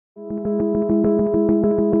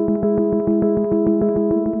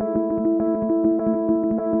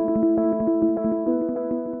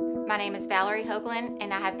name is Valerie Hoagland,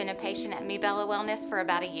 and I have been a patient at MiBella Wellness for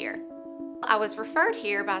about a year. I was referred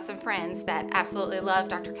here by some friends that absolutely love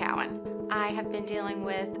Dr. Cowan. I have been dealing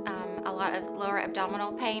with a lot of lower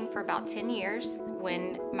abdominal pain for about 10 years.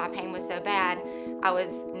 When my pain was so bad, I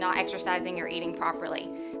was not exercising or eating properly,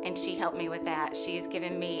 and she helped me with that. She's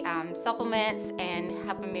given me supplements and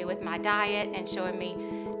helping me with my diet and showing me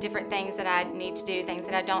different things that I need to do, things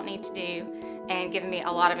that I don't need to do, and giving me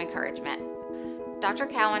a lot of encouragement. Dr.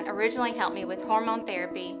 Cowan originally helped me with hormone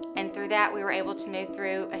therapy, and through that we were able to move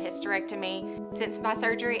through a hysterectomy. Since my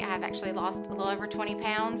surgery, I have actually lost a little over 20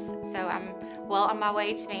 pounds, so I'm well on my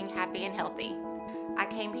way to being happy and healthy. I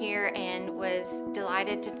came here and was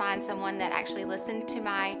delighted to find someone that actually listened to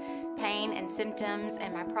my pain and symptoms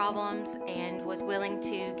and my problems and was willing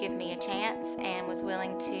to give me a chance and was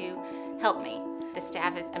willing to help me. The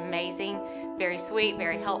staff is amazing, very sweet,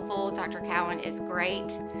 very helpful. Dr. Cowan is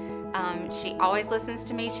great. She always listens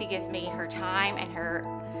to me. She gives me her time and her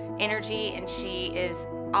energy, and she is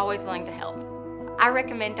always willing to help. I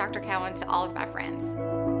recommend Dr. Cowan to all of my friends.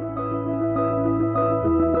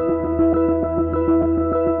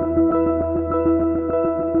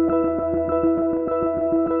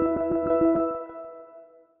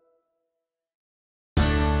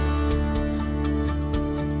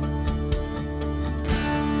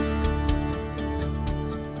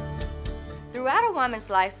 Throughout a woman's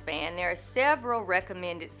lifespan, there are several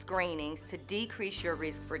recommended screenings to decrease your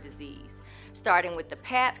risk for disease, starting with the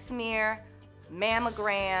pap smear,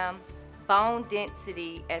 mammogram, bone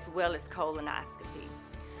density, as well as colonoscopy.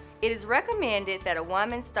 It is recommended that a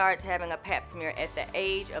woman starts having a pap smear at the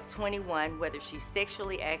age of 21, whether she's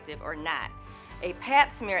sexually active or not. A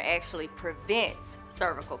pap smear actually prevents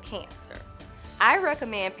cervical cancer. I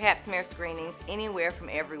recommend pap smear screenings anywhere from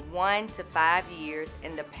every 1 to 5 years,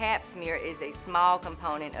 and the pap smear is a small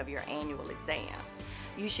component of your annual exam.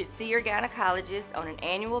 You should see your gynecologist on an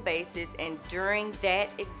annual basis, and during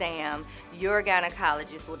that exam, your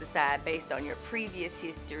gynecologist will decide based on your previous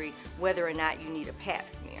history whether or not you need a pap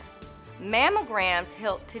smear. Mammograms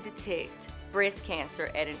help to detect breast cancer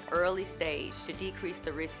at an early stage to decrease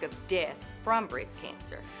the risk of death from breast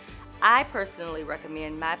cancer. I personally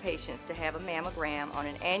recommend my patients to have a mammogram on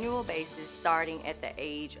an annual basis starting at the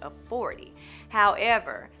age of 40.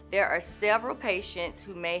 However, there are several patients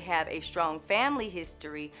who may have a strong family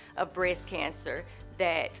history of breast cancer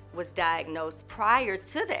that was diagnosed prior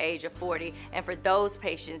to the age of 40, and for those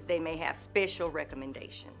patients, they may have special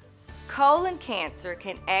recommendations. Colon cancer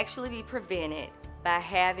can actually be prevented by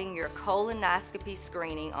having your colonoscopy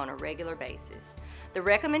screening on a regular basis. The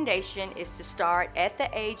recommendation is to start at the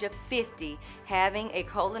age of 50 having a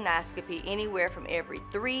colonoscopy anywhere from every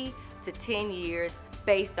 3 to 10 years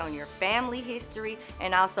based on your family history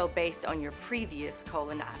and also based on your previous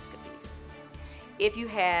colonoscopies. If you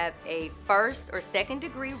have a first or second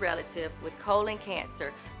degree relative with colon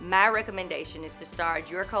cancer, my recommendation is to start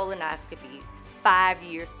your colonoscopies 5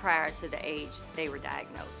 years prior to the age they were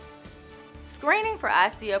diagnosed. Screening for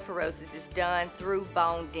osteoporosis is done through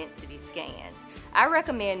bone density scans. I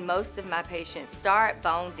recommend most of my patients start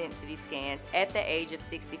bone density scans at the age of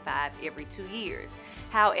 65 every 2 years.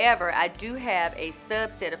 However, I do have a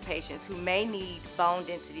subset of patients who may need bone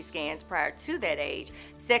density scans prior to that age,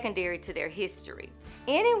 secondary to their history.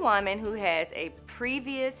 Any woman who has a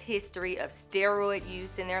previous history of steroid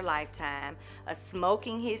use in their lifetime, a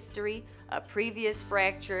smoking history, a previous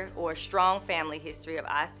fracture, or a strong family history of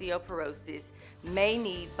osteoporosis may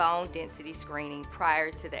need bone density screening prior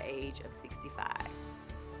to the age of 65.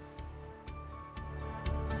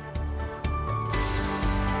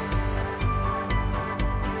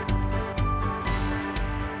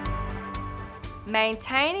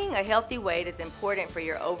 Maintaining a healthy weight is important for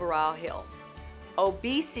your overall health.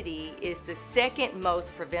 Obesity is the second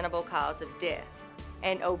most preventable cause of death,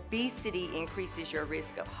 and obesity increases your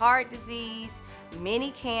risk of heart disease,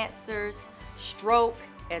 many cancers, stroke,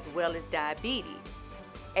 as well as diabetes.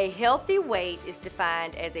 A healthy weight is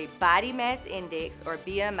defined as a body mass index, or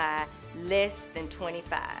BMI, less than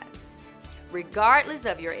 25. Regardless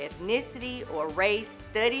of your ethnicity or race,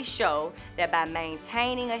 studies show that by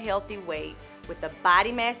maintaining a healthy weight with a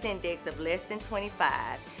body mass index of less than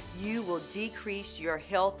 25, you will decrease your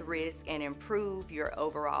health risk and improve your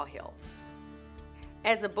overall health.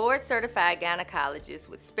 As a board-certified gynecologist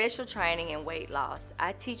with special training in weight loss,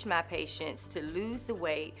 I teach my patients to lose the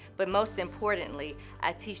weight, but most importantly,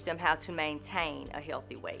 I teach them how to maintain a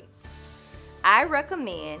healthy weight. I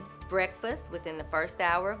recommend breakfast within the first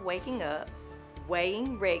hour of waking up,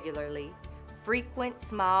 weighing regularly, frequent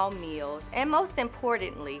small meals, and most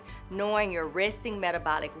importantly, knowing your resting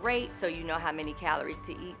metabolic rate so you know how many calories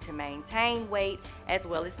to eat to maintain weight as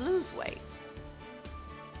well as lose weight.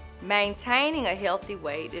 Maintaining a healthy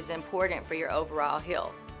weight is important for your overall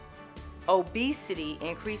health. Obesity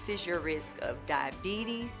increases your risk of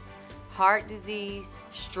diabetes, heart disease,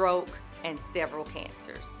 stroke, and several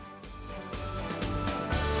cancers.